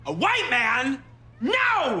A white man?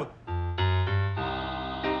 No!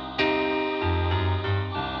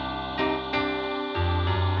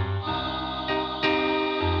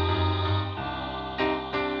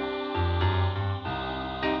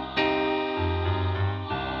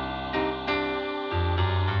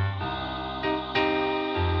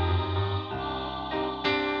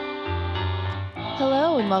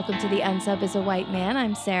 Hello and welcome to the Unsub is a White Man.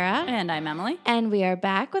 I'm Sarah. And I'm Emily. And we are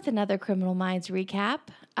back with another Criminal Minds recap.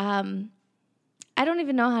 I don't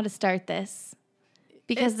even know how to start this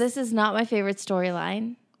because this is not my favorite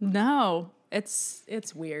storyline. No, it's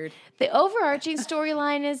weird. The overarching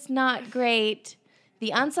storyline is not great.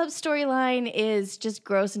 The Unsub storyline is just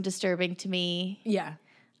gross and disturbing to me. Yeah.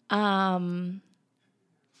 Yeah,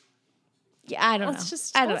 I don't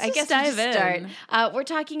know. I guess dive we'll just in. start. We're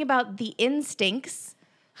talking about The Instincts.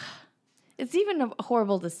 It's even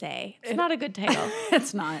horrible to say. It's not a good title.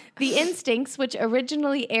 It's not. The Instincts, which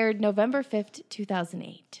originally aired November 5th,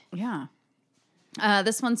 2008. Yeah.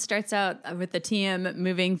 This one starts out with the team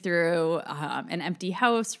moving through an empty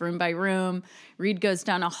house, room by room. Reid goes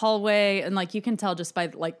down a hallway, and you can tell just by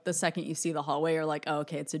the second you see the hallway, you're like, oh,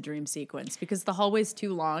 okay, it's a dream sequence because the hallway's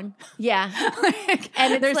too long. Yeah,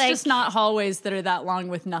 and it's there's just not hallways that are that long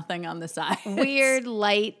with nothing on the side. Weird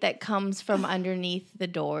light that comes from underneath the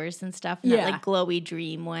doors and stuff. In that glowy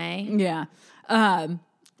dream way. Yeah.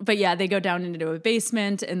 But yeah, they go down into a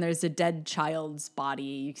basement and there's a dead child's body.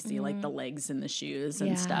 You can see the legs and the shoes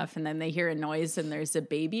and stuff. And then they hear a noise and there's a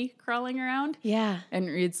baby crawling around. Yeah. And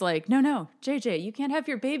Reid's like, no, JJ, you can't have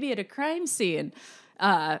your baby at a crime scene.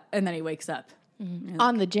 And then he wakes up.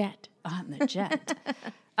 On the jet. On the jet.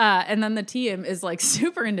 And then the team is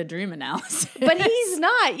super into dream analysis. But he's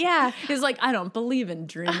not, yeah. He's like, I don't believe in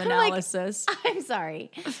dream analysis. I'm sorry.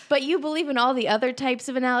 But you believe in all the other types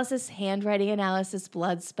of analysis, handwriting analysis,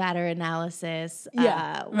 blood spatter analysis.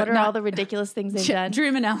 Yeah. What are all the ridiculous things they've done?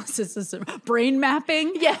 Dream analysis is brain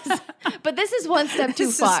mapping. Yes. But this is one step too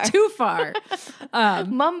this far. Is too far.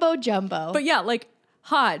 Mumbo jumbo. But yeah,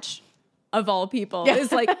 Hotch, of all people,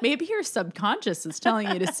 is maybe your subconscious is telling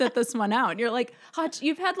you to sit this one out. And you're like, Hotch,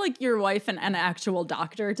 you've had your wife and an actual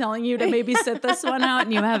doctor telling you to maybe sit this one out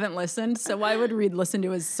and you haven't listened. So why would Reid listen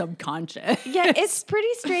to his subconscious? Yeah, it's pretty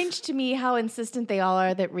strange to me how insistent they all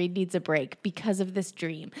are that Reid needs a break because of this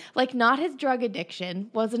dream. Not his drug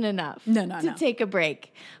addiction wasn't enough to take a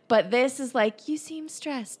break. But this is you seem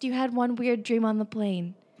stressed. You had one weird dream on the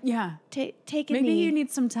plane. Yeah. Take a Maybe knee. you need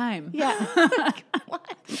some time. Yeah.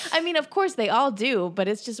 What? I mean, of course they all do, but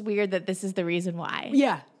it's just weird that this is the reason why.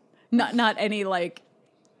 Yeah. Not any I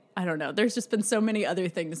don't know. There's just been so many other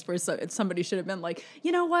things where somebody should have been like,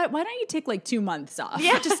 you know what? Why don't you take 2 months off?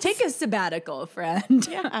 Yeah. Just take a sabbatical, friend.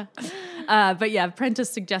 Yeah. But yeah, Prentice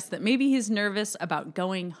suggests that maybe he's nervous about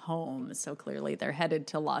going home. So clearly they're headed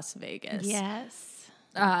to Las Vegas. Yes.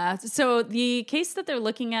 So the case that they're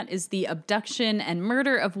looking at is the abduction and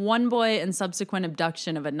murder of one boy and subsequent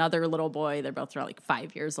abduction of another little boy. They're both around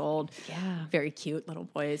 5 years old. Yeah. Very cute little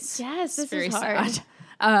boys. Yes, this very is hard.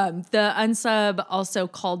 Sad. The unsub also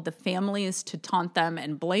called the families to taunt them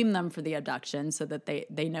and blame them for the abduction so that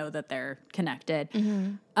they know that they're connected.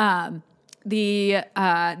 Mm-hmm.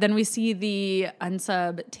 Then we see the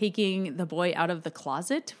unsub taking the boy out of the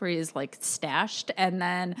closet where he's stashed and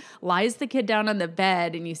then lies the kid down on the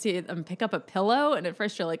bed and you see them pick up a pillow and at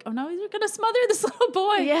first you're like, oh no, he's going to smother this little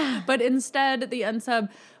boy. Yeah. But instead the unsub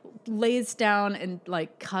lays down and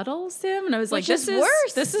cuddles him and I was Which this is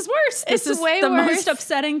worse. This is worse. It's This is way the worse. most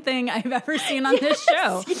upsetting thing I've ever seen on this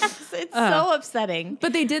show. Yes, it's so upsetting.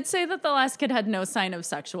 But they did say that the last kid had no sign of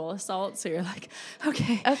sexual assault, so you're like,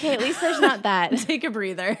 okay. Okay, at least there's not that. Take a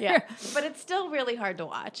breather. Yeah. But it's still really hard to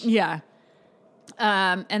watch. Yeah.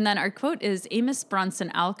 And then our quote is Amos Bronson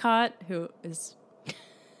Alcott, who is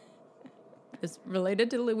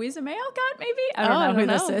related to Louisa May Alcott, maybe? I don't know who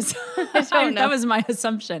this is. I don't know. That was my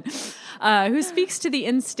assumption. Who speaks to the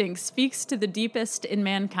instincts, speaks to the deepest in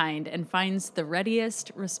mankind, and finds the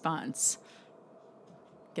readiest response.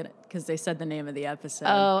 Get it? Because they said the name of the episode.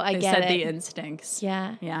 Oh, I get it. They said the instincts.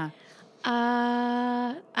 Yeah. Yeah.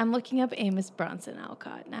 I'm looking up Amos Bronson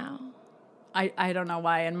Alcott now. I don't know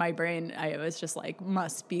why in my brain I was just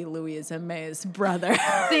must be Louisa May's brother.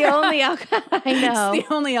 The only Alcott I know. It's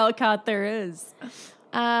the only Alcott there is.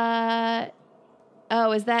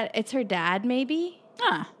 It's her dad maybe?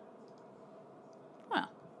 Ah. Well,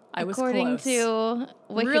 I was According close. to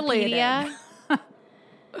Wikipedia. Related.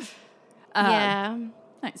 Yeah.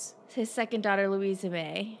 Nice. His second daughter, Louisa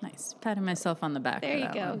May. Nice. Patting myself on the back. There for you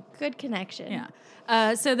that go. one. Good connection. Yeah.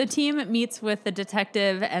 So the team meets with the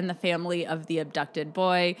detective and the family of the abducted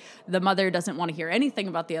boy. The mother doesn't want to hear anything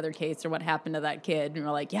about the other case or what happened to that kid. And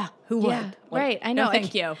we're like, yeah, who would? Yeah, right. I know. No,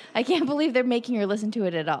 thank you. I can't believe they're making her listen to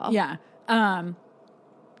it at all. Yeah.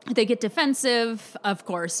 They get defensive, of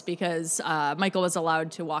course, because Michael was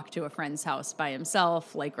allowed to walk to a friend's house by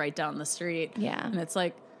himself, like right down the street. Yeah. And it's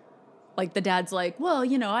like the dad's like, well,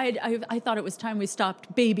 you know, I thought it was time we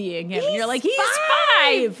stopped babying him. And you're like, he's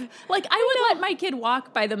 5. Like, I would let my kid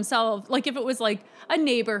walk by themselves. Like, if it was like a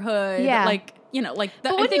neighborhood, like, you know, like,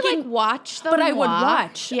 but wouldn't you, like, watch them But I walk? would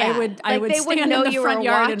watch. Yeah. I would stand in the front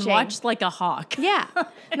yard and watch like a hawk. Yeah.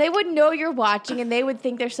 They would know you're watching and they would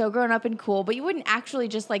think they're so grown up and cool, but you wouldn't actually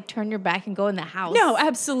just like turn your back and go in the house. No,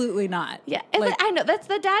 absolutely not. Yeah. And like, I know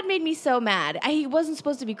the dad made me so mad. He wasn't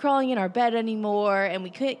supposed to be crawling in our bed anymore and we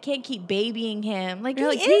can't keep babying him. Like, he's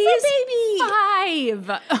a baby.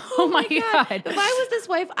 5. Oh my God. If I was this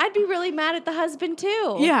wife, I'd be really mad at the husband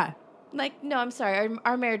too. Yeah. Like, no, I'm sorry.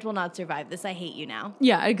 Our marriage will not survive this. I hate you now.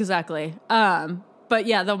 Yeah, exactly. But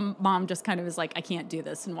yeah, the mom just kind of is like, I can't do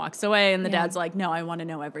this, and walks away. And the dad's like, no, I want to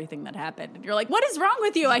know everything that happened. And you're like, what is wrong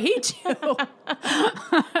with you? I hate you.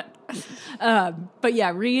 But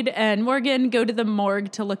yeah, Reid and Morgan go to the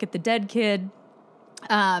morgue to look at the dead kid.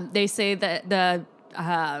 They say that the,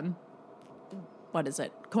 what is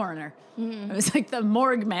it? Coroner. It was like the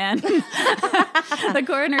morgue man. The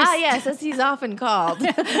coroner. Yes, as he's often called.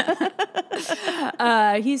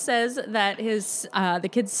 He says that the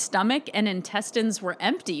kid's stomach and intestines were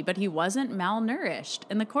empty, but he wasn't malnourished.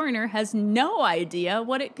 And the coroner has no idea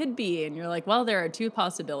what it could be. And you're like, well, there are 2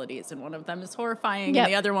 possibilities. And one of them is horrifying. And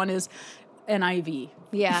the other one is an IV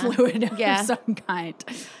fluid of some kind.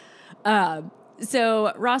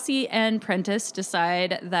 So Rossi and Prentice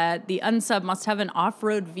decide that the unsub must have an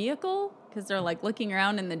off-road vehicle because they're like looking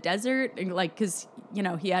around in the desert, like because you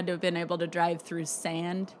know he had to have been able to drive through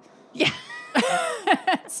sand. Yeah.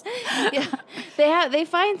 Yeah. They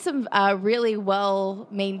find some really well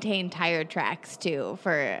maintained tire tracks too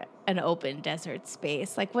for an open desert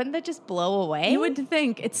space. Like, wouldn't that just blow away? You would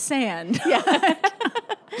think it's sand. Yeah.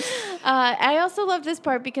 I also love this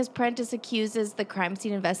part because Prentice accuses the crime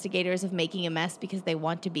scene investigators of making a mess because they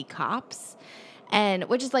want to be cops, and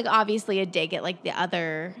which is like obviously a dig at like the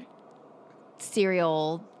other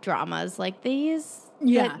serial dramas like these.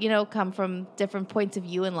 That, you know, come from different points of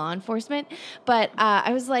view in law enforcement. But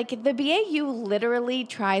I was like, the BAU literally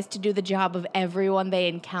tries to do the job of everyone they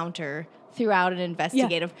encounter throughout an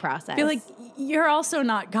investigative process. I feel like you're also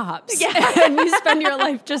not cops. Yeah. And you spend your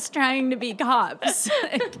life just trying to be cops.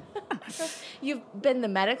 You've been the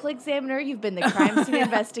medical examiner, you've been the crime scene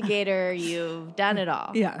investigator, you've done it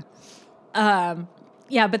all. Yeah.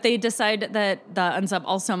 Yeah, but they decide that the unsub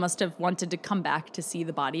also must have wanted to come back to see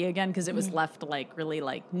the body again because it was left like really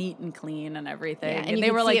like neat and clean and everything. Yeah, and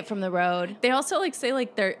they were see like it from the road. They also like say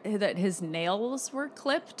like that his nails were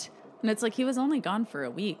clipped, and it's like he was only gone for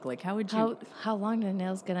a week. Like how would you? How long do the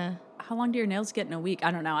nails gonna? How long do your nails get in a week?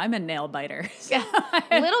 I don't know. I'm a nail biter. Yeah.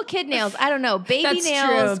 Little kid nails. I don't know. Baby That's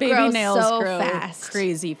nails true. Baby nails grow fast.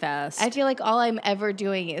 Crazy fast. I feel like all I'm ever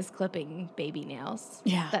doing is clipping baby nails.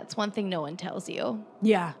 Yeah. That's one thing no one tells you.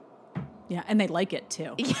 Yeah. Yeah, and they like it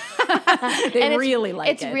too. They really like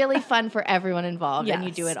it. It's really fun for everyone involved, and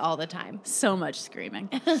you do it all the time. So much screaming.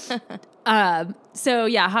 So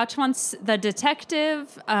yeah, Hotch wants the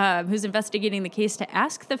detective who's investigating the case to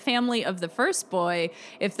ask the family of the first boy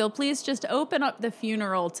if they'll please just open up the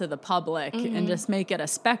funeral to the public and just make it a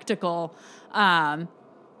spectacle.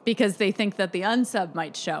 Because they think that the unsub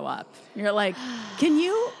might show up. You're like, can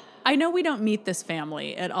you... I know we don't meet this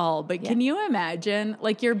family at all, but can you imagine,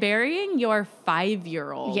 like, you're burying your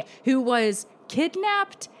 5-year-old who was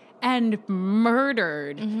kidnapped and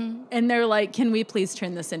murdered, and they're like, can we please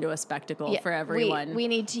turn this into a spectacle for everyone? We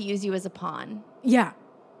need to use you as a pawn. Yeah.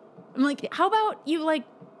 I'm like, how about you, like,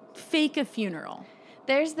 fake a funeral?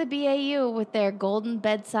 There's the BAU with their golden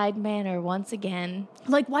bedside manner once again.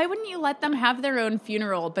 Like, why wouldn't you let them have their own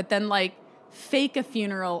funeral, but then, like, fake a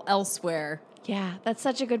funeral elsewhere? Yeah, that's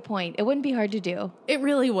such a good point. It wouldn't be hard to do. It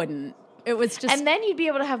really wouldn't. It was just... And then you'd be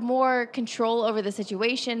able to have more control over the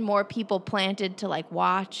situation, more people planted to, like,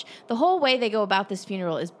 watch. The whole way they go about this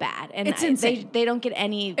funeral is bad. And it's insane. They don't get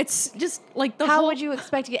any... It's just, like, the How would you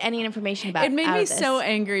expect to get any information about it? It made me so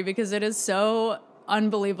angry because it is so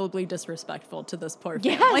unbelievably disrespectful to this poor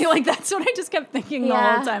family. Yes. Like, that's what I just kept thinking the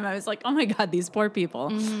whole time. I was like, oh, my God, these poor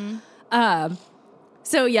people.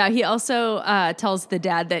 So, yeah, he also tells the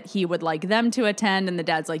dad that he would like them to attend. And the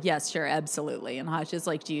dad's like, yes, sure, absolutely. And Hotch is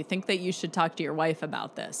like, do you think that you should talk to your wife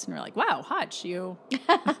about this? And we're like, wow, Hotch, you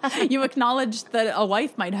acknowledge that a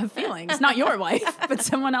wife might have feelings. Not your wife, but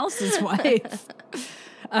someone else's wife.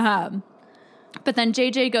 But then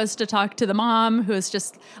JJ goes to talk to the mom, who is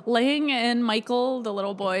just laying in Michael, the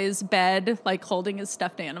little boy's bed, like holding his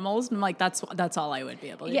stuffed animals. And I'm like, that's all I would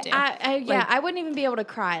be able to do. I wouldn't even be able to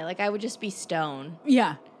cry. Like, I would just be stone.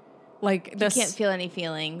 Yeah. Like this, you can't feel any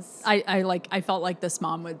feelings. I felt like this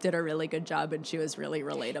mom did a really good job, and she was really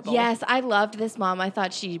relatable. Yes, I loved this mom. I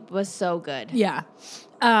thought she was so good. Yeah.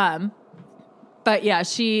 But yeah,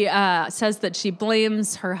 she says that she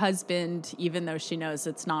blames her husband, even though she knows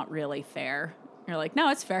it's not really fair. You're like, no,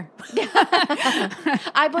 it's fair.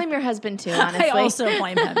 I blame your husband too, honestly. I also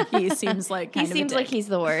blame him. He seems like he's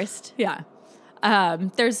the worst. Yeah.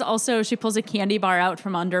 There's also, she pulls a candy bar out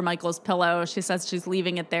from under Michael's pillow. She says she's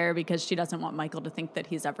leaving it there because she doesn't want Michael to think that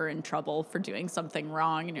he's ever in trouble for doing something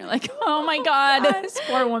wrong. And you're like, oh my God, this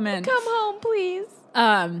poor woman. Come home, please.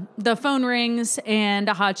 The phone rings and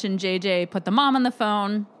Hotch and JJ put the mom on the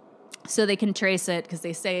phone so they can trace it, because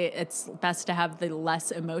they say it's best to have the less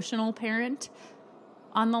emotional parent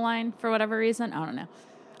on the line for whatever reason. I don't know.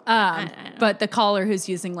 I don't know. But the caller, who's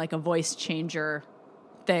using like a voice changer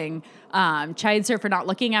thing, chides her for not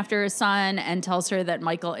looking after her son and tells her that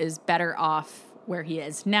Michael is better off where he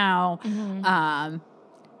is now. Mm-hmm.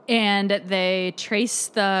 And they trace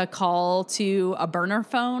the call to a burner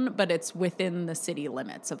phone, but it's within the city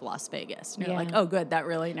limits of Las Vegas. And you're like, oh, good. That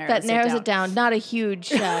really narrows it down. Not a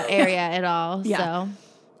huge area at all. Yeah.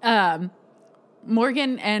 So.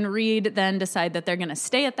 Morgan and Reid then decide that they're going to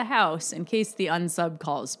stay at the house in case the unsub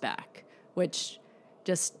calls back, which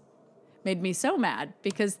just made me so mad,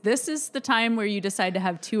 because this is the time where you decide to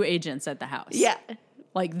have 2 agents at the house. Yeah.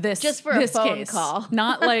 Like this, just for a phone call.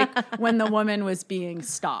 Not like when the woman was being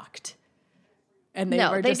stalked. And they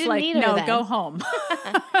were just like, no, go home.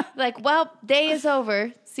 Like, well, day is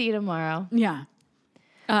over. See you tomorrow. Yeah.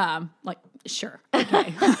 Like, sure.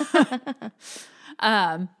 Okay.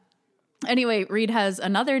 Anyway, Reid has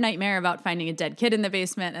another nightmare about finding a dead kid in the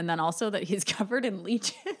basement, and then also that he's covered in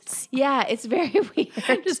leeches. Yeah, it's very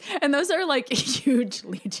weird. And those are like huge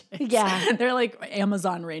leeches. Yeah. They're like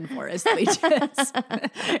Amazon rainforest leeches.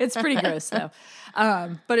 It's pretty gross, though.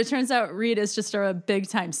 But it turns out Reid is just a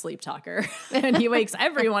big-time sleep talker. And he wakes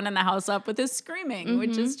everyone in the house up with his screaming,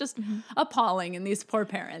 which is just appalling. And these poor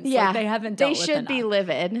parents, like, they haven't dealt with enough. They should be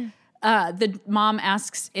livid. The mom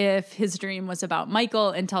asks if his dream was about Michael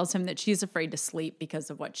and tells him that she's afraid to sleep because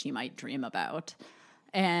of what she might dream about.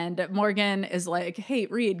 And Morgan is like, hey,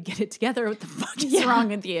 Reid, get it together. What the fuck is wrong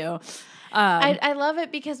with you? I love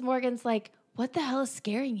it because Morgan's like, what the hell is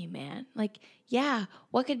scaring you, man? Like, yeah,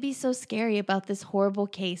 what could be so scary about this horrible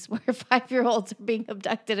case where 5-year-olds are being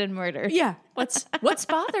abducted and murdered? Yeah. What's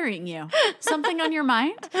bothering you? Something on your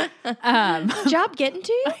mind? Job getting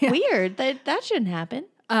to you? Yeah. Weird. That shouldn't happen.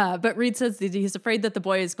 But Reid says that he's afraid that the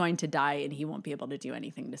boy is going to die and he won't be able to do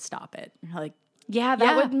anything to stop it. Like, yeah,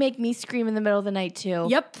 that would make me scream in the middle of the night too.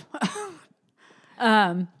 Yep.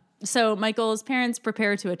 So Michael's parents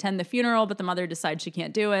prepare to attend the funeral, but the mother decides she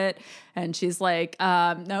can't do it. And she's like,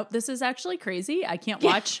 nope, this is actually crazy. I can't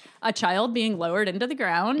watch a child being lowered into the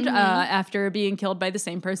ground after being killed by the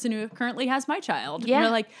same person who currently has my child. Yeah. And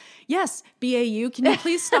you're like, yes, BAU, can you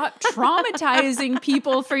please stop traumatizing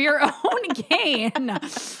people for your own gain?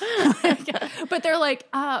 But they're like,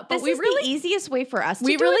 but this is the easiest way for us to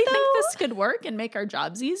do it, We really think this could work and make our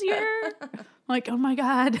jobs easier? Like, oh my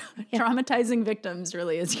God, traumatizing victims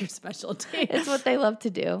really is your specialty. It's what they love to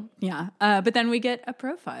do. Yeah. But then we get a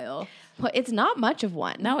profile. Well, it's not much of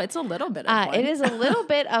one. No, it's a little bit of one. It is a little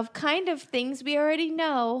bit of kind of things we already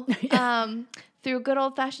know through good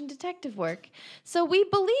old-fashioned detective work. So we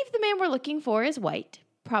believe the man we're looking for is white,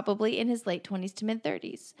 probably in his late 20s to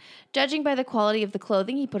mid-30s. Judging by the quality of the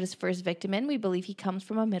clothing he put his first victim in, we believe he comes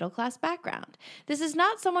from a middle-class background. This is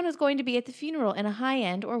not someone who's going to be at the funeral in a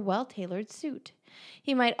high-end or well-tailored suit.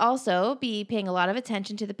 He might also be paying a lot of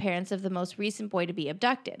attention to the parents of the most recent boy to be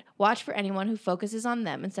abducted. Watch for anyone who focuses on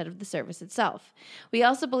them instead of the service itself. We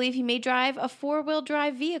also believe he may drive a 4-wheel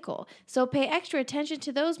drive vehicle, so pay extra attention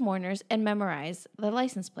to those mourners and memorize the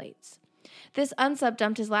license plates. This unsub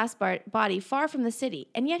dumped his last body far from the city,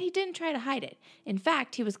 and yet he didn't try to hide it. In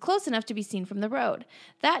fact, he was close enough to be seen from the road.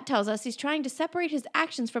 That tells us he's trying to separate his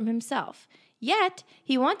actions from himself. Yet,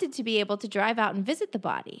 he wanted to be able to drive out and visit the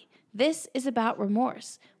body. This is about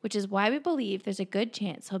remorse, which is why we believe there's a good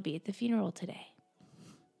chance he'll be at the funeral today.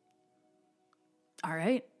 All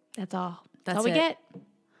right. That's all. That's all we get.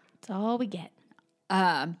 That's all we get.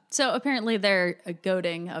 So apparently their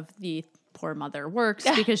goading of the poor mother works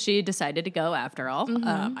because she decided to go after all.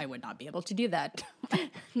 I would not be able to do that.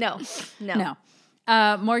 No.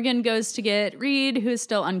 Morgan goes to get Reid, who's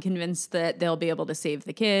still unconvinced that they'll be able to save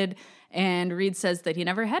the kid. And Reid says that he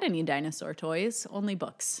never had any dinosaur toys, only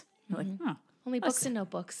books. You're like, oh. Only books and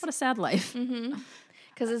notebooks. What a sad life.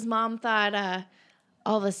 Because his mom thought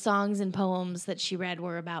all the songs and poems that she read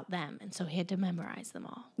were about them. And so he had to memorize them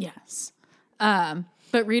all. Yes.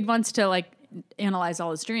 But Reid wants to analyze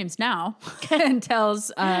all his dreams now and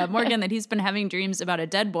tells Morgan that he's been having dreams about a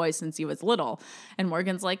dead boy since he was little. And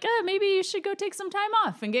Morgan's like, maybe you should go take some time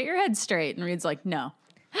off and get your head straight. And Reid's like, no.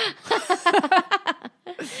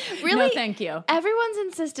 Really? No, thank you. Everyone's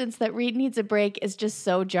insistence that Reid needs a break is just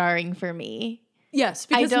so jarring for me. Yes,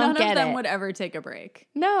 because none of them would ever take a break.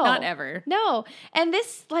 No. Not ever. No. And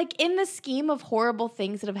this, in the scheme of horrible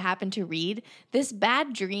things that have happened to Reid, this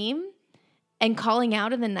bad dream and calling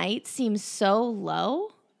out in the night seems so low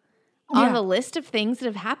on the list of things that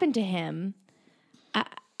have happened to him.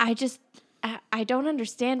 I don't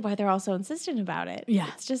understand why they're all so insistent about it. Yeah.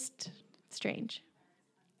 It's just strange.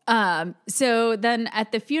 So then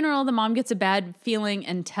at the funeral, the mom gets a bad feeling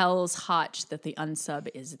and tells Hotch that the unsub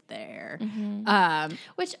is there.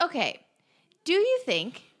 Which, okay, do you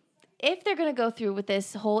think, if they're going to go through with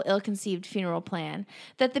this whole ill-conceived funeral plan,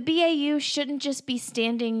 that the BAU shouldn't just be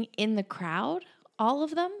standing in the crowd, all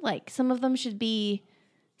of them? Some of them should be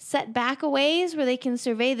set back a ways where they can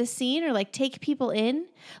survey the scene or, take people in?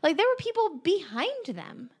 There were people behind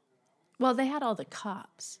them. Well, they had all the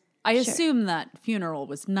cops. I assume that funeral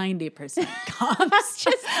was 90% cops.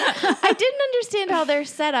 I didn't understand how their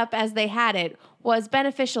setup as they had it was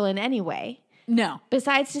beneficial in any way. No.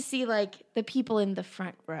 Besides to see, the people in the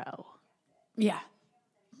front row. Yeah.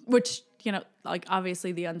 Which,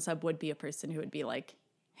 obviously the unsub would be a person who would be,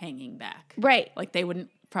 hanging back. Right. They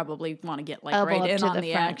wouldn't probably want to get, elbow right in on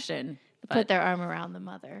the front. Action. Put their arm around the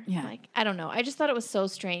mother. Yeah. I don't know. I just thought it was so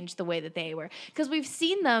strange the way that they were. Because we've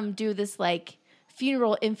seen them do this,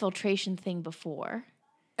 funeral infiltration thing before.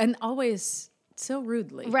 And always so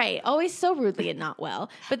rudely. Right. Always so rudely and not well.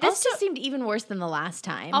 But this just seemed even worse than the last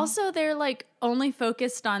time. Also, they're only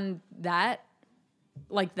focused on that,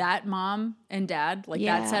 that mom and dad,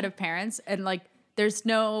 that set of parents. And there's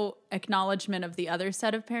no acknowledgement of the other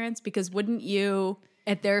set of parents, because wouldn't you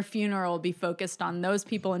at their funeral be focused on those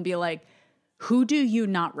people and be like, who do you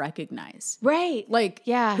not recognize? Right.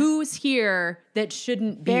 Who's here that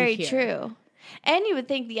shouldn't be Very here? true. And you would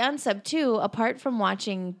think the unsub, too, apart from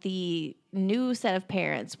watching the new set of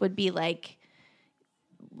parents, would be they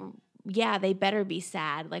better be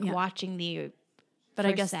sad, watching the But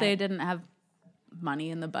I guess they didn't have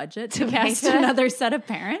money in the budget to cast another set of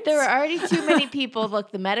parents. There were already too many people.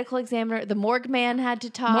 Look, the medical examiner, the morgue man had to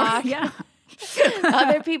talk.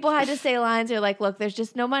 Other people had to say lines. They're look, there's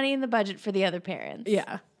just no money in the budget for the other parents.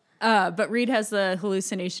 Yeah. But Reid has the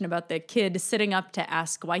hallucination about the kid sitting up to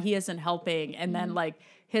ask why he isn't helping. And then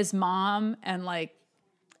his mom and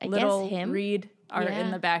little Reid are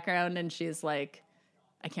in the background. And she's I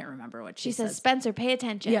can't remember what she says. Spencer, pay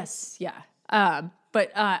attention. Yes. Yeah.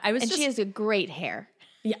 But I was she has a great hair.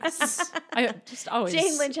 Yes. I just always.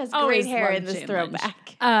 Jane Lynch has great hair in this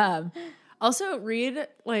throwback. Also, Reid,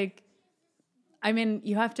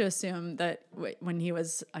 you have to assume that when he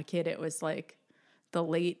was a kid, it was the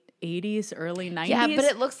late 80s, early 90s. Yeah, but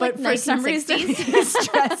it looks like for some reason he's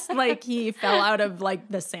dressed he fell out of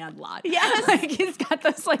the Sandlot. Yes. He's got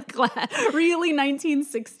those really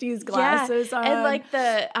 1960s glasses on. And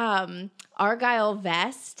the Argyle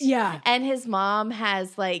vest. Yeah. And his mom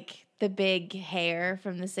has the big hair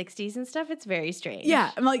from the 60s and stuff. It's very strange.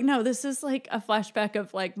 Yeah. I'm no, this is a flashback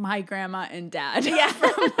of my grandma and dad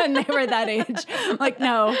from when they were that age.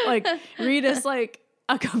 No, Reid is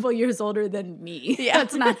a couple years older than me. Yeah.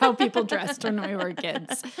 That's not how people dressed when we were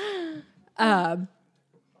kids.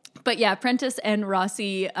 But yeah, Prentice and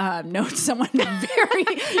Rossi note someone very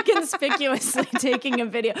conspicuously taking a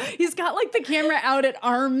video. He's got the camera out at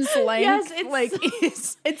arm's length.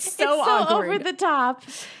 Yes, it's so awkward. Over the top.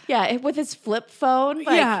 Yeah, with his flip phone,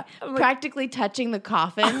 practically touching the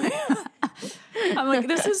coffin. I'm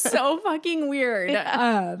this is so fucking weird.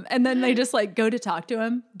 Yeah. And then they just go to talk to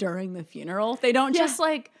him during the funeral. They don't just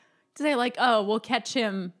say oh, we'll catch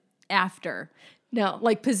him after. No.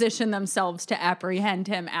 Position themselves to apprehend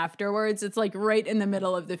him afterwards. It's right in the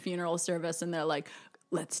middle of the funeral service and they're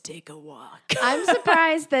let's take a walk. I'm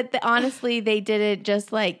surprised that honestly they didn't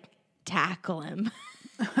just tackle him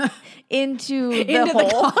into the hole. Into the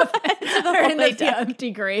hole. Or in the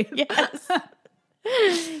empty grave. Yes.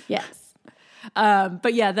 Yes.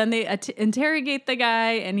 But yeah, then they interrogate the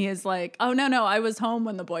guy, and he is like, "Oh no, I was home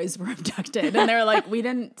when the boys were abducted." And they're like, "We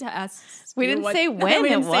didn't ask. We didn't say when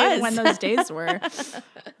it was. When those days were."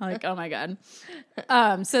 Like, oh my god.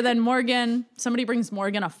 So then somebody brings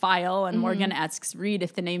Morgan a file, and Morgan asks Reid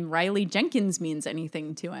if the name Riley Jenkins means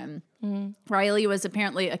anything to him. Riley was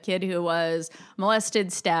apparently a kid who was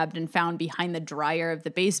molested, stabbed, and found behind the dryer of the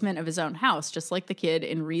basement of his own house, just like the kid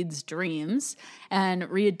in Reid's dreams. And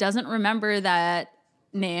Reid doesn't remember that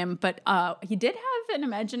name, but he did have an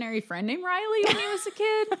imaginary friend named Riley when he was a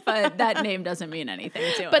kid, but that name doesn't mean anything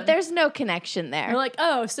to him. But there's no connection there. We're like,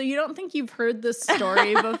 oh, so you don't think you've heard this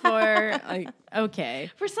story before? Like,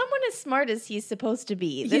 okay. For someone as smart as he's supposed to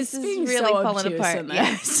be, this is really so falling apart.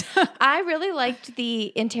 Yes. I really liked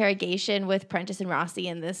the interrogation with Prentice and Rossi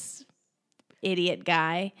and this idiot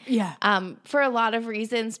guy. Yeah. For a lot of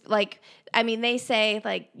reasons. Like, I mean, they say,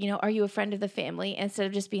 like, are you a friend of the family? Instead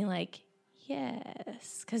of just being like,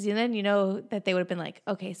 yes. Because then you know that they would have been like,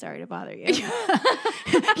 okay, sorry to bother you.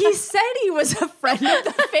 He said he was a friend of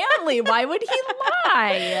the family. Why would he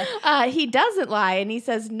lie? He doesn't lie. And he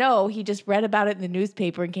says, no, he just read about it in the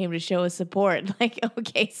newspaper and came to show his support. Like,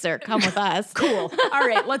 okay, sir, come with us. Cool. All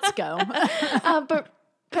right, let's go. But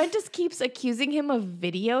Prentice keeps accusing him of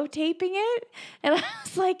videotaping it. And I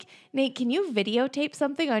was like, Nate, can you videotape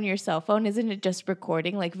something on your cell phone? Isn't it just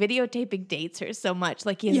recording? Like, videotaping dates her so much.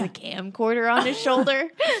 Like, he has a camcorder on his shoulder.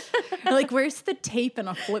 Like, where's the tape in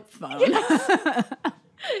a flip phone?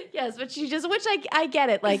 Yes, but which I get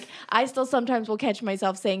it. Like, I still sometimes will catch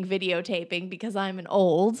myself saying videotaping because I'm an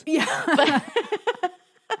old. Yeah.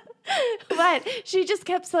 But she just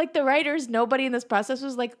kept, like, the writers, nobody in this process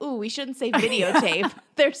was like, ooh, we shouldn't say videotape.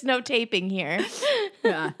 There's no taping here.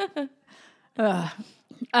 Yeah.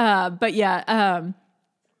 But yeah,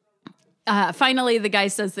 finally the guy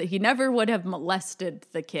says that he never would have molested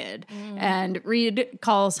the kid. And Reid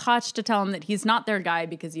calls Hotch to tell him that he's not their guy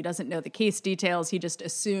because he doesn't know the case details. He just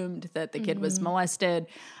assumed that the kid was molested.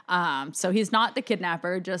 So he's not the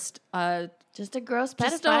kidnapper, just a gross pedophile.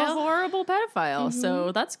 Just a horrible pedophile.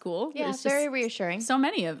 So that's cool. Yeah, very reassuring. So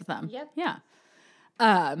many of them. Yep.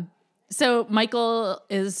 Yeah. So Michael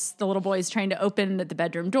the little boy is trying to open the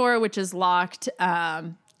bedroom door, which is locked.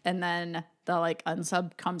 And then the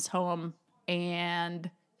unsub comes home and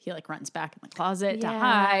he runs back in the closet to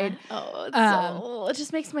hide. Oh, it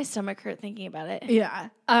just makes my stomach hurt thinking about it. Yeah.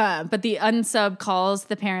 But the unsub calls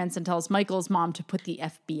the parents and tells Michael's mom to put the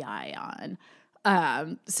FBI on.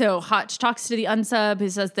 So Hotch talks to the unsub, who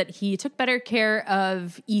says that he took better care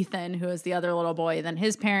of Ethan, who is the other little boy, than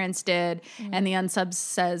his parents did. And the unsub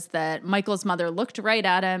says that Michael's mother looked right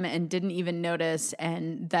at him and didn't even notice,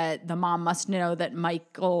 and that the mom must know that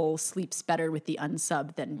Michael sleeps better with the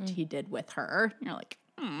unsub than he did with her. And you're like,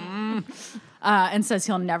 and says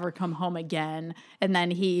he'll never come home again. And then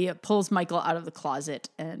he pulls Michael out of the closet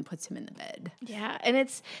and puts him in the bed. Yeah, and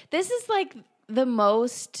this is like the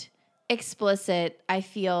most explicit I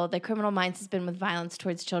feel the Criminal Minds has been with violence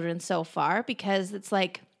towards children so far, because it's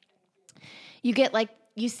like you get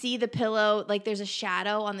you see the pillow, there's a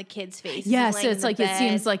shadow on the kid's face. Yeah, so it's it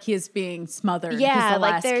seems like he's being smothered. Yeah, the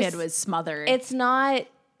last kid was smothered. It's not,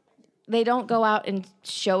 they don't go out and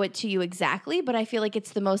show it to you exactly, but I feel like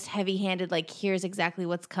it's the most heavy-handed, here's exactly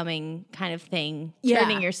what's coming kind of thing.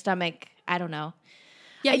 Turning your stomach, I don't know.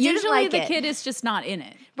 Yeah, usually the kid is just not in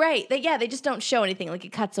it. Right. They just don't show anything.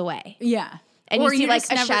 It cuts away. Yeah. And you see a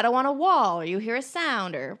shadow on a wall, or you hear a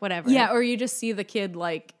sound or whatever. Yeah, or you just see the kid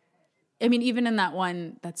even in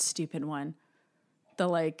that stupid one, the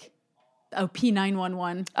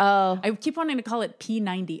P911. Oh. I keep wanting to call it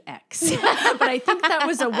P90X. But I think that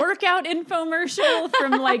was a workout infomercial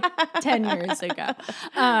from 10 years ago.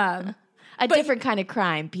 A different kind of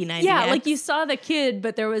crime, P90X. Yeah, you saw the kid,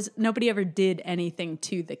 but nobody ever did anything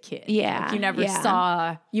to the kid. Yeah. You never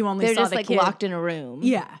saw, you only They're saw just the kid. locked in a room.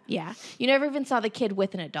 Yeah. Yeah. You never even saw the kid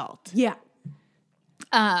with an adult. Yeah.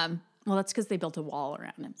 Well, that's because they built a wall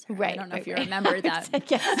around him. Sorry. Right. I don't know if you remember that.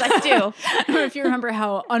 Yes, I do. I don't know if you remember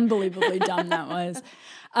how unbelievably dumb that was.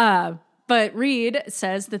 But Reid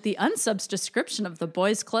says that the unsub's description of the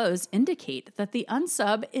boy's clothes indicate that the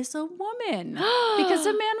unsub is a woman, because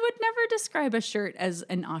a man would never describe a shirt as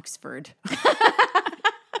an Oxford.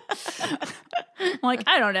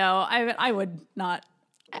 I don't know. I would not.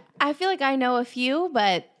 I feel like I know a few,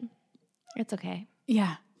 but it's okay.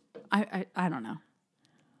 Yeah. I don't know.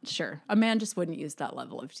 Sure. A man just wouldn't use that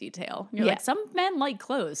level of detail. You're some men like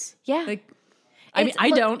clothes. Yeah. I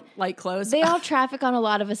don't like clothes. They all traffic on a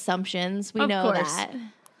lot of assumptions. We know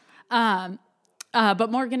that.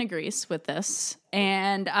 But Morgan agrees with this.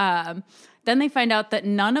 And Then they find out that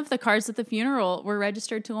none of the cars at the funeral were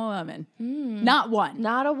registered to a woman. Not one.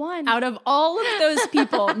 Not a one. Out of all of those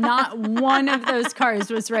people, not one of those cars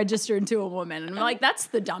was registered to a woman. And I'm like, that's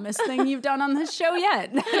the dumbest thing you've done on this show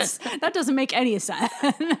yet. That doesn't make any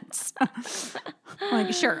sense.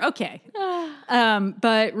 Like, sure, okay.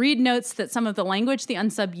 But Reid notes that some of the language the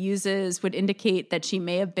unsub uses would indicate that she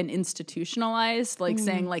may have been institutionalized, like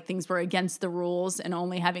saying like things were against the rules and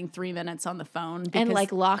only having 3 minutes on the phone. And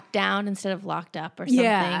like locked down instead of locked up or something.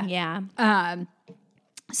 Yeah.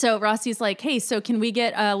 So Rossi's like, hey, so can we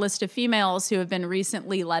get a list of females who have been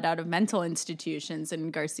recently let out of mental institutions?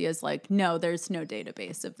 And Garcia's like, no, there's no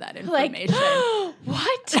database of that information. Like,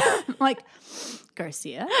 what? Like,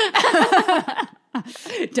 Garcia?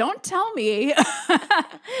 Don't tell me.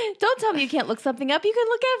 Don't tell me you can't look something up. You can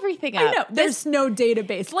look everything up. I know. There's no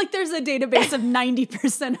database. Like, there's a database of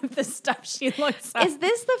 90% of the stuff she looks up. Is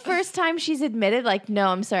this the first time she's admitted, like, no,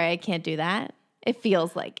 I'm sorry, I can't do that? It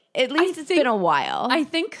feels like. At least it's been a while. I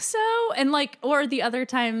think so. And like, or the other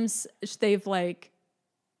times they've like,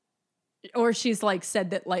 or she's like said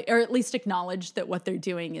that like, or at least acknowledged that what they're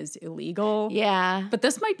doing is illegal. Yeah. But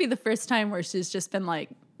this might be the first time where she's just been like,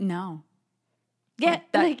 no. Yeah.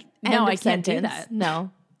 No, I can't do that. No.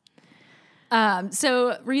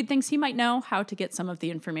 So Reid thinks he might know how to get some of the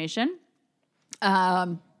information.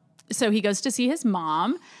 So he goes to see his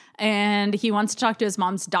mom. And he wants to talk to his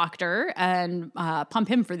mom's doctor and pump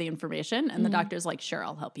him for the information. And the doctor's like, sure,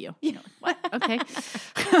 I'll help you. You know, what? Okay.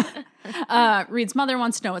 Reid's mother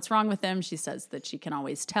wants to know what's wrong with him. She says that she can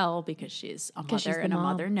always tell because she's a mother and a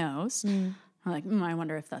mother knows. I'm like, I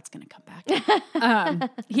wonder if that's going to come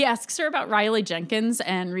back. He asks her about Riley Jenkins,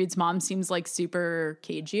 and Reid's mom seems like super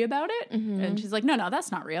cagey about it. And she's like, no,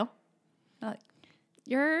 that's not real. I'm like,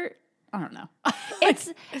 I don't know.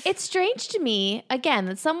 It's strange to me, again,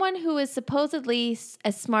 that someone who is supposedly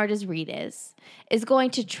as smart as Reid is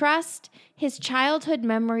going to trust his childhood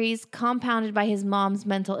memories compounded by his mom's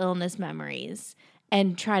mental illness memories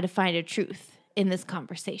and try to find a truth in this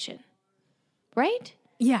conversation. Right?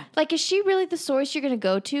 Yeah. Like, is she really the source you're going to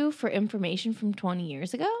go to for information from 20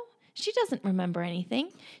 years ago? She doesn't remember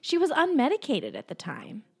anything. She was unmedicated at the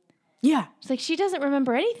time. Yeah. It's like she doesn't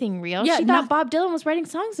remember anything real. Yeah, she thought Bob Dylan was writing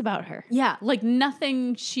songs about her. Yeah, like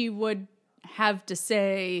nothing she would have to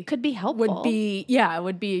say could be helpful. Would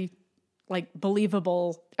be like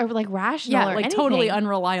believable. Or like rational or like anything. Totally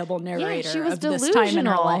unreliable narrator she was of delusional. This time in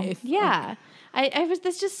her life. Yeah.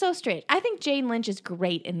 That's just so strange. I think Jane Lynch is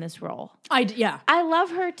great in this role. I love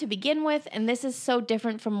her to begin with, and this is so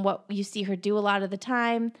different from what you see her do a lot of the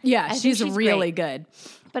time. Yeah, she's really good.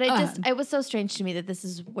 But it was so strange to me that this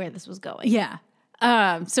is where this was going. Yeah.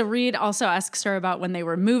 So Reid also asks her about when they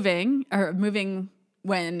were moving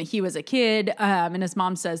when he was a kid. And his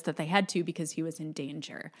mom says that they had to because he was in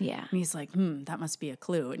danger. Yeah. And he's like, that must be a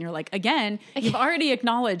clue. And you're like, again, you've already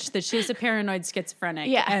acknowledged that she's a paranoid schizophrenic.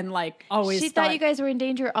 Yeah. And like always she thought you guys were in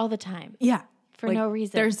danger all the time. Yeah. For no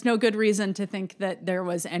reason. There's no good reason to think that there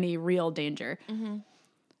was any real danger.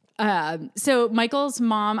 So Michael's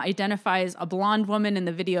mom identifies a blonde woman in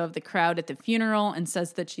the video of the crowd at the funeral and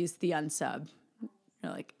says that she's the unsub.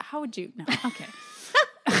 You're like, how would you? No, okay.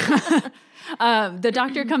 The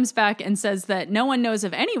doctor comes back and says that no one knows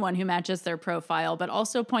of anyone who matches their profile, but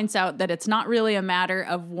also points out that it's not really a matter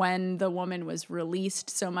of when the woman was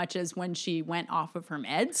released so much as when she went off of her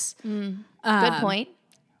meds. Good point.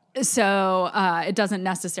 So it doesn't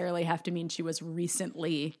necessarily have to mean she was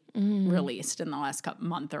recently released in the last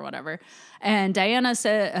month or whatever. And Diana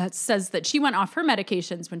says that she went off her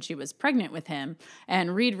medications when she was pregnant with him.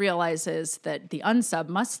 And Reid realizes that the unsub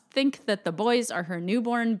must think that the boys are her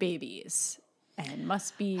newborn babies and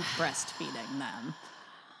must be breastfeeding them.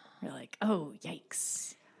 You're like, oh,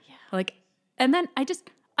 yikes. Yeah. Like, and then I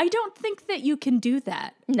don't think that you can do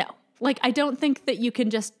that. No. Like, I don't think that you can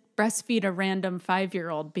just breastfeed a random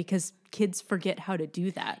 5-year-old because kids forget how to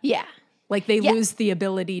do that. Yeah. Like they lose the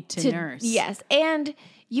ability to nurse. Yes. And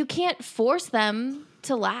you can't force them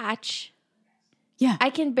to latch. Yeah. I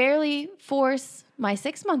can barely force my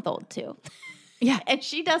 6-month-old to. Yeah. And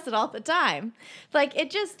she does it all the time. Like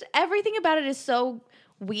everything about it is so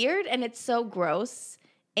weird and it's so gross.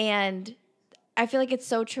 And I feel like it's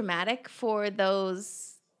so traumatic for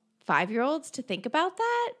those 5-year-olds to think about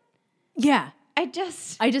that. Yeah.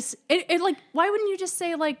 It like, why wouldn't you just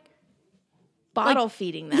say like bottle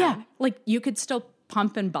feeding them? Yeah. Like you could still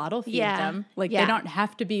pump and bottle feed them. Like they don't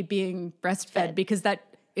have to be being breastfed because that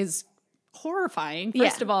is horrifying,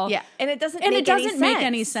 first of all. Yeah. And it doesn't make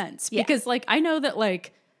any sense because like, I know that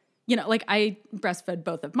like, you know, like I breastfed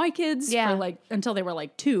both of my kids for like, until they were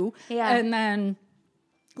like 2. Yeah. And then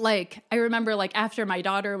like, I remember, like, after my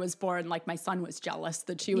daughter was born, like, my son was jealous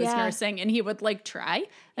that she was nursing, and he would, like, try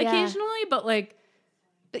occasionally, but, like...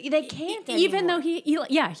 But they can't even anymore.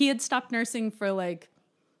 though he had stopped nursing for, like,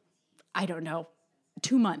 I don't know,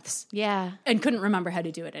 2 months. Yeah. And couldn't remember how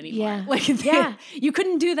to do it anymore. Yeah. Like, you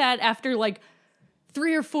couldn't do that after, like,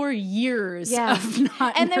 3 or 4 years of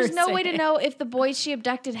not And there's no nursing. way to know if the boys she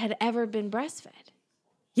abducted had ever been breastfed.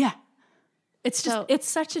 Yeah. It's just, it's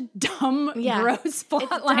such a dumb, gross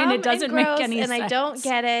plot line. It doesn't make any sense. And I don't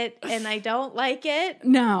get it, and I don't like it.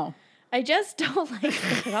 No. I just don't like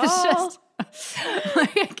it at all.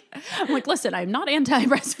 I'm like, listen, I'm not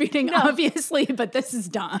anti-breastfeeding, obviously, but this is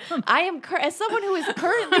dumb. I am, as someone who is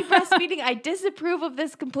currently breastfeeding, I disapprove of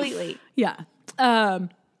this completely. Yeah.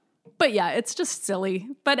 But yeah, it's just silly.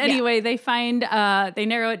 But anyway, they find, they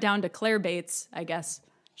narrow it down to Claire Bates, I guess.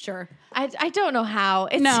 Sure. I don't know how.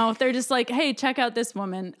 No, they're just like, hey, check out this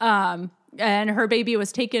woman. And her baby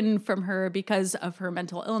was taken from her because of her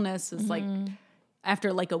mental illness. It's like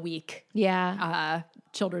after like a week. Yeah.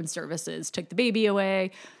 Children's Services took the baby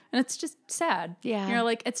away. And it's just sad. Yeah. You're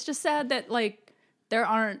like, it's just sad that like there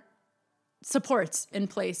aren't supports in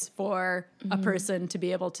place for a person to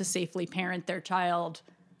be able to safely parent their child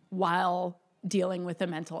while dealing with a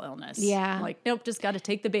mental illness. Yeah. Like, nope, just got to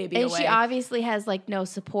take the baby and away. She obviously has like no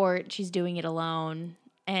support. She's doing it alone.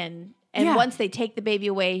 And once they take the baby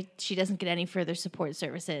away, she doesn't get any further support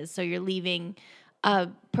services. So you're leaving a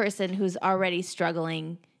person who's already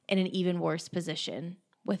struggling in an even worse position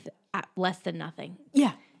with less than nothing.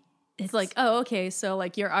 Yeah. It's like, oh, okay, so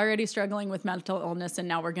like you're already struggling with mental illness and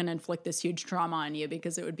now we're going to inflict this huge trauma on you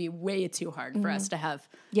because it would be way too hard for us to have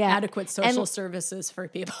adequate social services for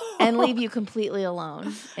people. And leave you completely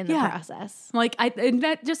alone in the process. Like, I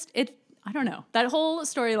don't know. That whole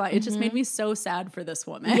storyline, it just made me so sad for this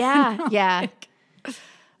woman. Yeah, yeah. Like,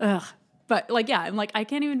 ugh. But like, yeah, I'm like, I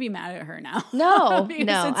can't even be mad at her now. No, Because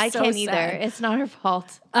no, I so can't either. sad. It's not her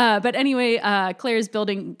fault. But anyway, Claire's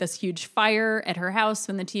building this huge fire at her house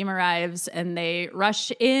when the team arrives, and they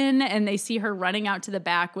rush in and they see her running out to the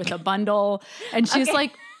back with a bundle. And she's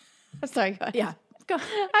like, I'm sorry, go ahead. yeah, go.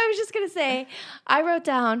 I was just going to say, I wrote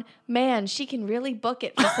down, man, she can really book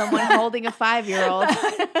it for someone holding a 5-year-old.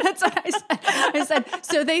 That's what I said. I said,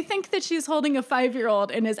 so they think that she's holding a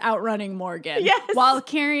 5-year-old and is outrunning Morgan while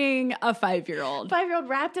carrying a 5-year-old. 5-year-old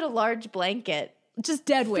wrapped in a large blanket. Just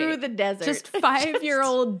dead weight. Through the desert. Just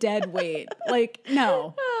 5-year-old dead weight. Like,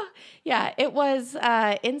 no. Yeah, it was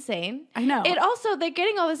insane. I know. It also, they're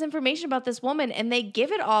getting all this information about this woman, and they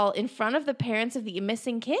give it all in front of the parents of the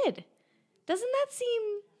missing kid. Doesn't that seem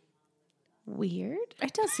weird?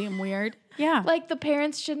 It does seem weird. Yeah. Like the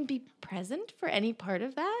parents shouldn't be present for any part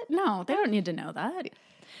of that? No, they don't need to know that.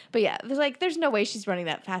 But yeah, there's no way she's running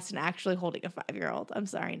that fast and actually holding a 5-year-old. I'm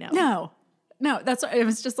sorry, no. No, that's what it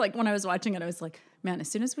was. Just like when I was watching it, I was like, man,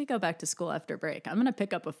 as soon as we go back to school after break, I'm going to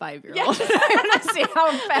pick up a 5-year-old. I'm going to see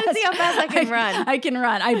how fast I can run. I can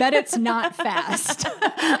run. I bet it's not fast.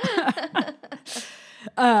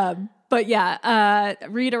 But yeah,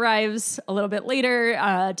 Reid arrives a little bit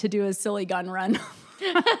later to do his silly gun run.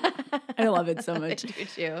 I love it so much. I do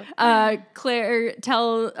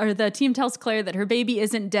too. The team tells Claire that her baby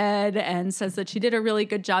isn't dead and says that she did a really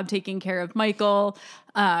good job taking care of Michael.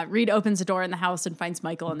 Reid opens a door in the house and finds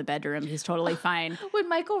Michael in the bedroom. He's totally fine. When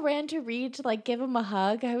Michael ran to Reid to like give him a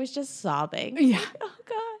hug, I was just sobbing. Yeah. Like, oh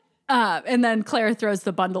God. And then Claire throws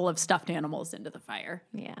the bundle of stuffed animals into the fire.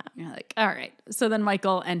 Yeah. You're like, all right. So then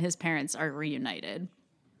Michael and his parents are reunited.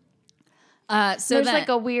 There's like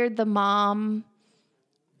a weird, the mom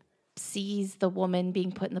sees the woman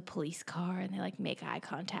being put in the police car and they like make eye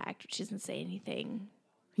contact, but she doesn't say anything.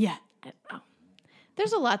 Yeah. I don't know.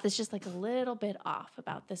 There's a lot that's just like a little bit off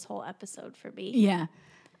about this whole episode for me. Yeah.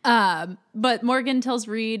 But Morgan tells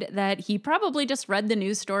Reid that he probably just read the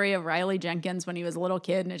news story of Riley Jenkins when he was a little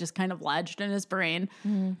kid and it just kind of lodged in his brain.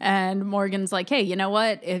 And Morgan's like, hey, you know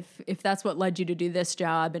what? If that's what led you to do this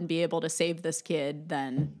job and be able to save this kid,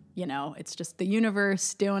 then, you know, it's just the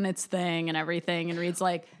universe doing its thing and everything. And Reid's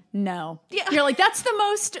like, no. Yeah. You're like, that's the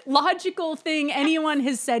most logical thing anyone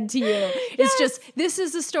has said to you. It's just, this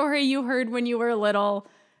is a story you heard when you were little.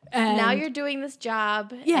 And now you're doing this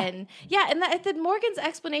job. Yeah. And then Morgan's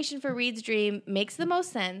explanation for Reid's dream makes the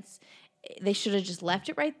most sense. They should have just left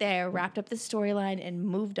it right there, wrapped up the storyline, and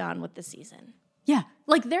moved on with the season. Yeah.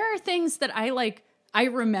 Like, there are things that I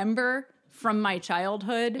remember from my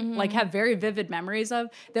childhood, like have very vivid memories of,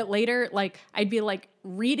 that later, like, I'd be like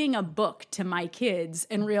reading a book to my kids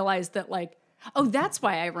and realize that, like, oh, that's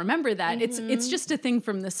why I remember that. It's just a thing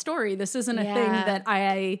from the story. This isn't a thing that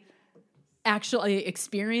I actually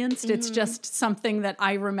experienced. It's just something that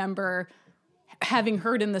I remember having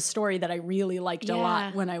heard in the story that I really liked a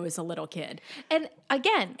lot when I was a little kid. And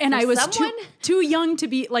again, and I was too young to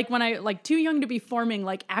be too young to be forming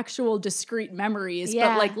like actual discrete memories,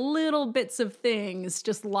 but like little bits of things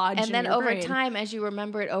just lodge in your brain. And then over time, as you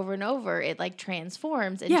remember it over and over, it like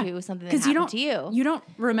transforms into something that happened to you. You don't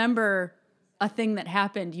remember a thing that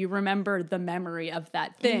happened. You remember the memory of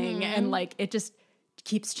that thing. And like, it just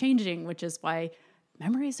keeps changing, which is why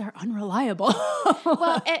memories are unreliable.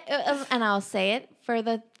 Well, and I'll say it for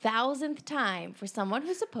the 1,000th time, for someone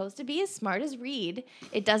who's supposed to be as smart as Reid,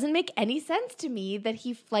 it doesn't make any sense to me that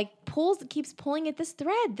he like keeps pulling at this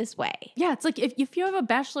thread this way. Yeah, it's like if you have a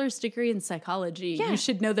bachelor's degree in psychology, you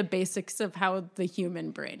should know the basics of how the human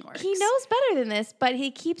brain works. He knows better than this, but he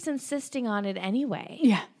keeps insisting on it anyway.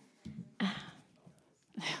 Yeah.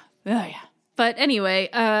 Yeah. But anyway,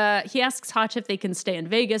 he asks Hotch if they can stay in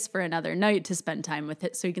Vegas for another night to spend time with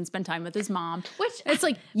it, so he can spend time with his mom. Which it's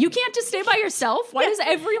like, you can't just stay by yourself. Why does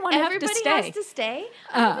everyone have to stay? Everybody has to stay.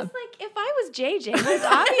 I was like, if I was JJ, who's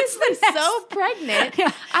obviously so pregnant,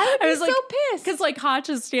 I would be so pissed. Because like Hotch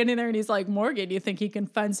is standing there and he's like, Morgan, you think he can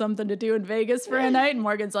find something to do in Vegas for a night? And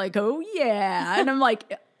Morgan's like, oh yeah. And I'm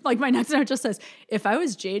like my next note just says, if I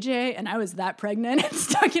was JJ and I was that pregnant and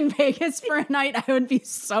stuck in Vegas for a night, I would be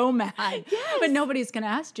so mad. Yes. But nobody's going to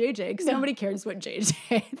ask JJ because nobody cares what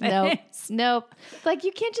JJ thinks. Nope. Like,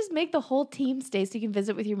 you can't just make the whole team stay so you can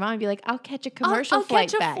visit with your mom and be like, I'll catch a commercial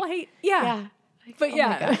flight back. Yeah. But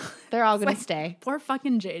they're all going to stay. Poor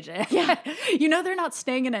fucking JJ. Yeah. They're not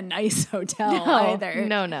staying in a nice hotel either.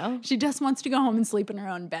 No. She just wants to go home and sleep in her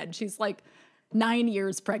own bed. She's like 9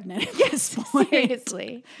 years pregnant at this point.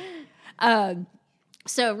 Seriously.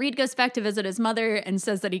 So Reid goes back to visit his mother and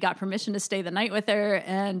says that he got permission to stay the night with her.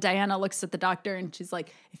 And Diana looks at the doctor and she's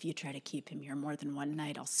like, if you try to keep him here more than one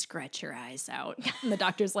night, I'll scratch your eyes out. And the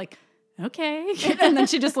doctor's like, okay. And then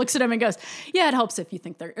she just looks at him and goes, yeah, it helps if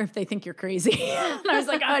they think you're crazy. And I was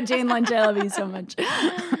like, oh, Jane Lynch, I love you so much.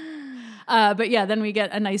 But then we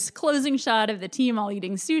get a nice closing shot of the team all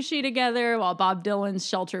eating sushi together while Bob Dylan's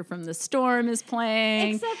Shelter from the Storm is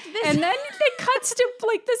playing. And then it cuts to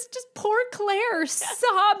like this just poor Claire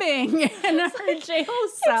sobbing in her jail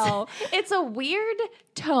cell. It's a weird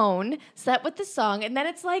tone set with the song, and then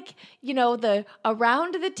it's like, the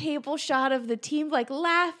around the table shot of the team like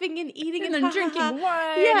laughing and eating and then drinking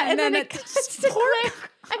wine. Yeah, and then it cuts to Claire.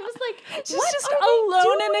 I was like, she's just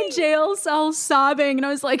alone in a jail cell sobbing. And I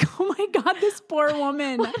was like, oh my God, this poor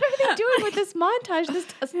woman. What are they doing with this montage? This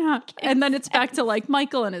doesn't And then it's back to like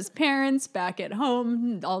Michael and his parents back at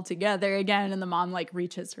home all together again. And the mom like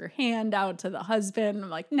reaches her hand out to the husband.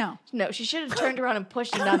 I'm like, no. No, she should have turned around and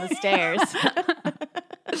pushed him down the stairs.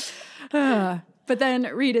 But then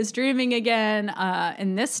Reid is dreaming again.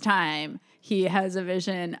 And this time he has a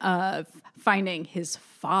vision of finding his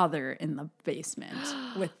father in the basement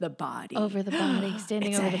with the body. Over the body,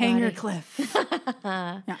 standing over the body. It's a hanger cliff.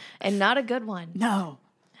 And not a good one. No.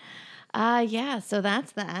 So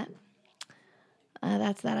that's that.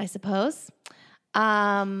 That's that, I suppose.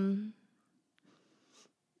 I'm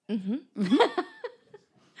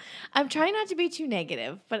trying not to be too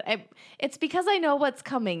negative, but it's because I know what's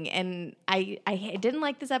coming, and I didn't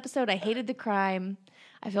like this episode. I hated the crime.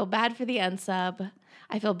 I feel bad for the unsub.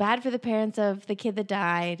 I feel bad for the parents of the kid that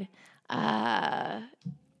died. I'm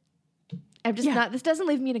just not, this doesn't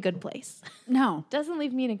leave me in a good place. No. Doesn't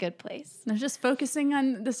leave me in a good place. They're just focusing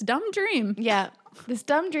on this dumb dream. Yeah. This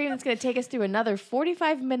dumb dream that's going to take us through another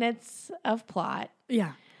 45 minutes of plot.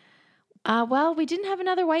 Yeah. Well, we didn't have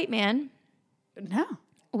another white man. No.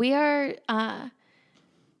 We are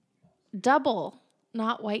double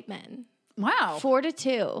not white men. Wow.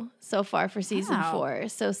 4-2 so far for season 4.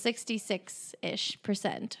 So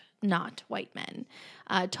 66-ish% not white men.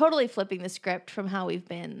 Totally flipping the script from how we've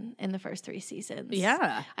been in the first 3 seasons.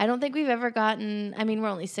 Yeah. I don't think we've ever gotten, we're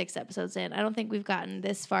only 6 episodes in. I don't think we've gotten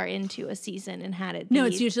this far into a season and had it be. No,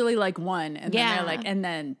 it's usually like 1 and then they're like, and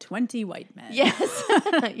then 20 white men. Yes.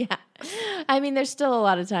 Yeah. There's still a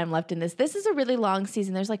lot of time left in this. This is a really long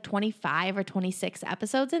season. There's like 25 or 26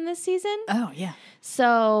 episodes in this season. Oh, yeah.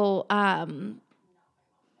 So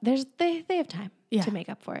they have time to make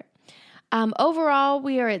up for it. Overall,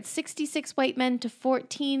 we are at 66 white men to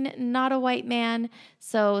 14 not a white man.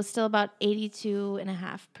 So still about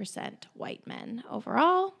 82.5% white men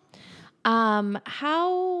overall.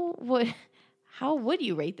 How would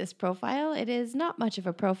you rate this profile? It is not much of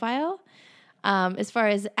a profile. As far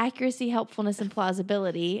as accuracy, helpfulness, and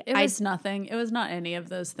plausibility, it was nothing. It was not any of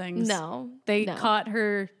those things. No, they caught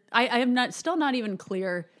her. I am still not even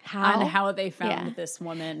clear on how they found this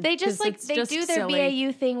woman. They just they do their silly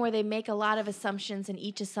BAU thing where they make a lot of assumptions, and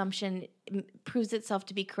each assumption proves itself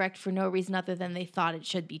to be correct for no reason other than they thought it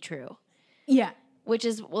should be true. Yeah, which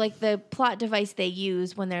is like the plot device they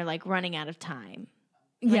use when they're like running out of time.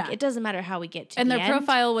 Like, it doesn't matter how we get to and the their end.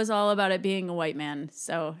 profile was all about it being a white man,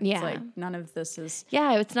 so it's like none of this is.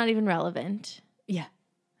 Yeah, it's not even relevant. Yeah.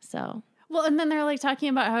 So well, and then they're like talking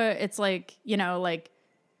about how it's like like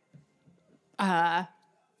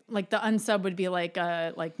the unsub would be like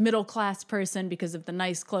a middle class person because of the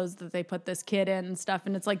nice clothes that they put this kid in and stuff,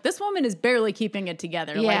 and it's like this woman is barely keeping it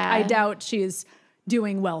together. Yeah. Like I doubt she's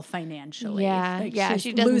doing well financially. Yeah,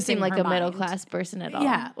 she doesn't seem like a middle class person at all.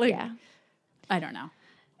 Yeah, I don't know.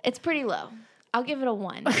 It's pretty low. I'll give it a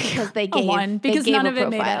 1 because they gave a 1 because none of it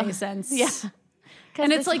made profile. any sense. Yeah,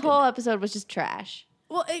 and it's like whole episode was just trash.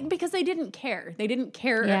 Well, because they didn't care. They didn't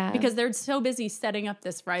care because they're so busy setting up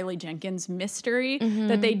this Riley Jenkins mystery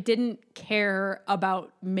that they didn't care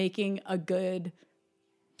about making a good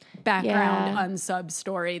background unsub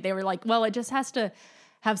story. They were like, well, it just has to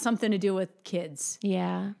have something to do with kids.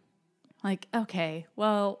 Yeah. Like, okay,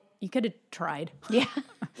 well, you could have tried. Yeah.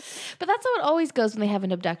 But that's how it always goes when they have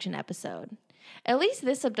an abduction episode. At least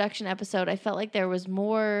this abduction episode, I felt like there was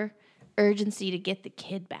more urgency to get the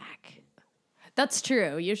kid back. That's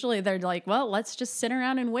true. Usually they're like, well, let's just sit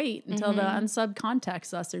around and wait until the unsub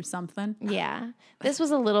contacts us or something. Yeah. This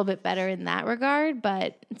was a little bit better in that regard,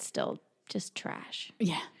 but it's still just trash.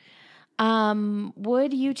 Yeah.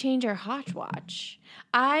 Would you change your Hotch watch?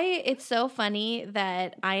 It's so funny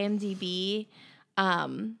that IMDb,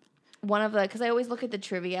 because I always look at the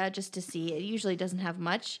trivia just to see. It usually doesn't have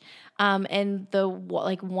much. And the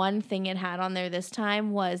one thing it had on there this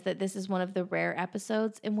time was that this is one of the rare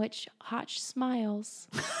episodes in which Hotch smiles.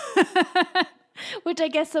 Which I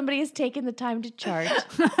guess somebody has taken the time to chart.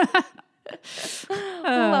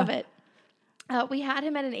 Love it. We had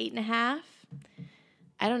him at an 8.5.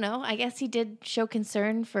 I don't know. I guess he did show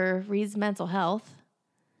concern for Reid's mental health.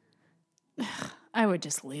 I would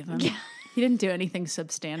just leave him. Yeah. He didn't do anything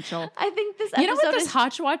substantial. I think this episode what this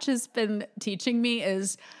Hotch watch has been teaching me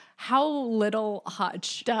is how little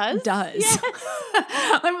Hotch does. Yes.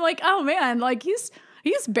 I'm like, oh man, like he's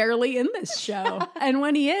barely in this show. And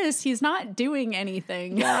when he is, he's not doing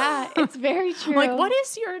anything. Yeah, it's very true. Like, what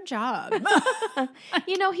is your job?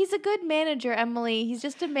 He's a good manager, Emily. He's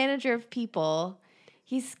just a manager of people.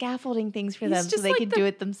 He's scaffolding things for them so they can do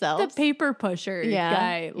it themselves. The paper pusher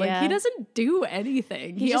guy. He doesn't do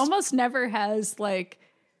anything. He almost never has I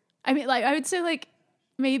would say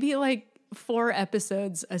maybe 4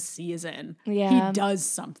 episodes a season. Yeah. He does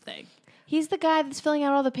something. He's the guy that's filling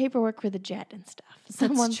out all the paperwork for the jet and stuff.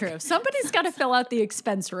 That's true. Somebody's got to fill out the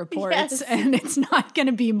expense reports, and it's not going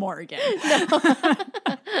to be Morgan. No.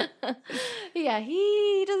 Yeah,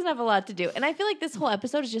 he doesn't have a lot to do. And I feel like this whole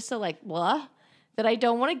episode is just so blah. That I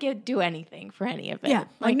don't want to do anything for any of it. Yeah,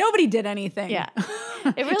 nobody did anything. Yeah.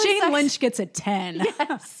 It really Jane sucks. Lynch gets a 10.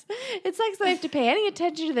 Yes. It sucks that I have to pay any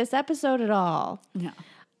attention to this episode at all. Yeah.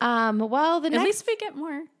 Well, at least we get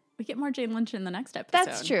more Jane Lynch in the next episode.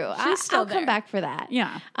 That's true. I'll come back for that.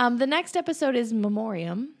 Yeah. The next episode is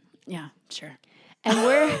Memoriam. Yeah, sure. And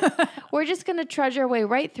we're just going to trudge our way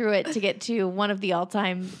right through it to get to one of the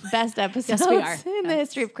all-time best episodes in the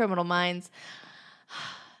history of Criminal Minds.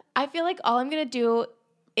 I feel like all I'm going to do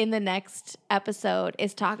in the next episode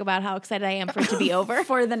is talk about how excited I am for it to be over.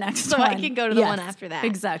 For the next one. So I can go to the one after that.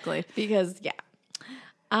 Exactly. Because,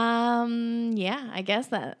 I guess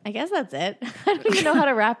that's it. I don't even know how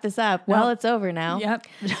to wrap this up. Well, it's over now. Yep.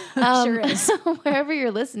 Sure is. Wherever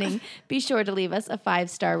you're listening, be sure to leave us a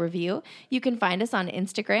 5-star review. You can find us on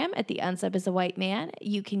Instagram at The Unsub is a White Man.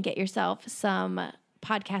 You can get yourself some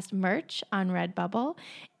podcast merch on Redbubble.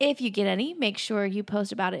 If you get any, make sure you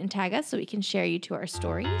post about it and tag us so we can share you to our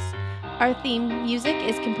stories. Our theme music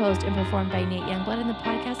is composed and performed by Nate Youngblood, and the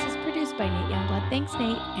podcast is produced by Nate Youngblood. Thanks,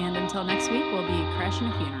 Nate. And until next week, we'll be crashing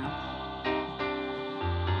a funeral.